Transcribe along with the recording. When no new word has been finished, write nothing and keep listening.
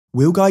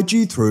We'll guide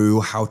you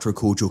through how to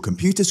record your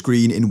computer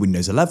screen in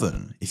Windows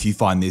 11. If you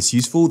find this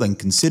useful, then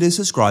consider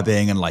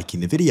subscribing and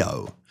liking the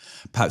video.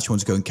 Perhaps you want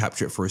to go and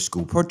capture it for a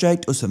school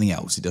project or something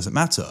else, it doesn't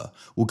matter.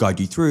 We'll guide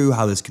you through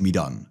how this can be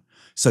done.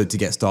 So to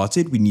get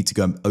started, we need to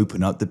go and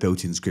open up the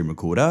built-in screen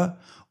recorder.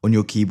 On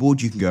your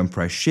keyboard, you can go and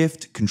press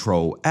Shift,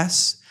 Control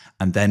S,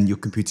 and then your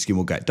computer screen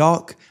will get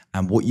dark.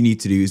 And what you need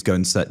to do is go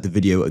and select the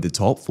video at the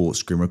top for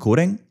screen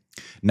recording.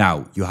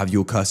 Now, you'll have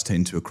your cursor turned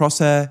into a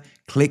crosshair,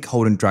 click,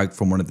 hold and drag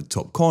from one of the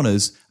top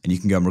corners, and you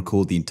can go and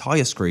record the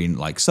entire screen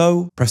like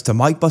so. Press the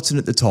mic button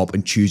at the top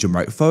and choose your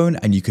microphone,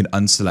 and you can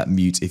unselect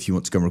mute if you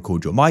want to go and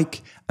record your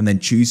mic, and then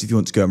choose if you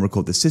want to go and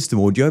record the system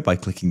audio by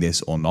clicking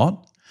this or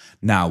not.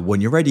 Now,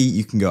 when you're ready,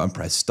 you can go and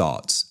press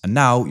start. And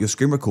now your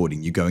screen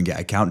recording, you go and get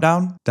a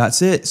countdown.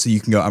 That's it. So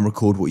you can go and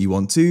record what you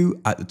want to.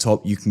 At the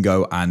top, you can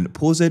go and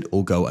pause it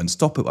or go and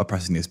stop it by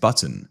pressing this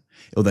button.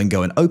 It'll then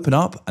go and open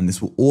up, and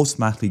this will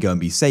automatically go and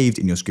be saved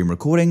in your screen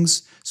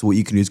recordings. So what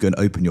you can do is go and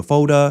open your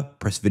folder,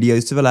 press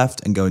videos to the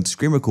left and go into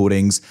screen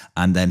recordings,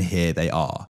 and then here they are.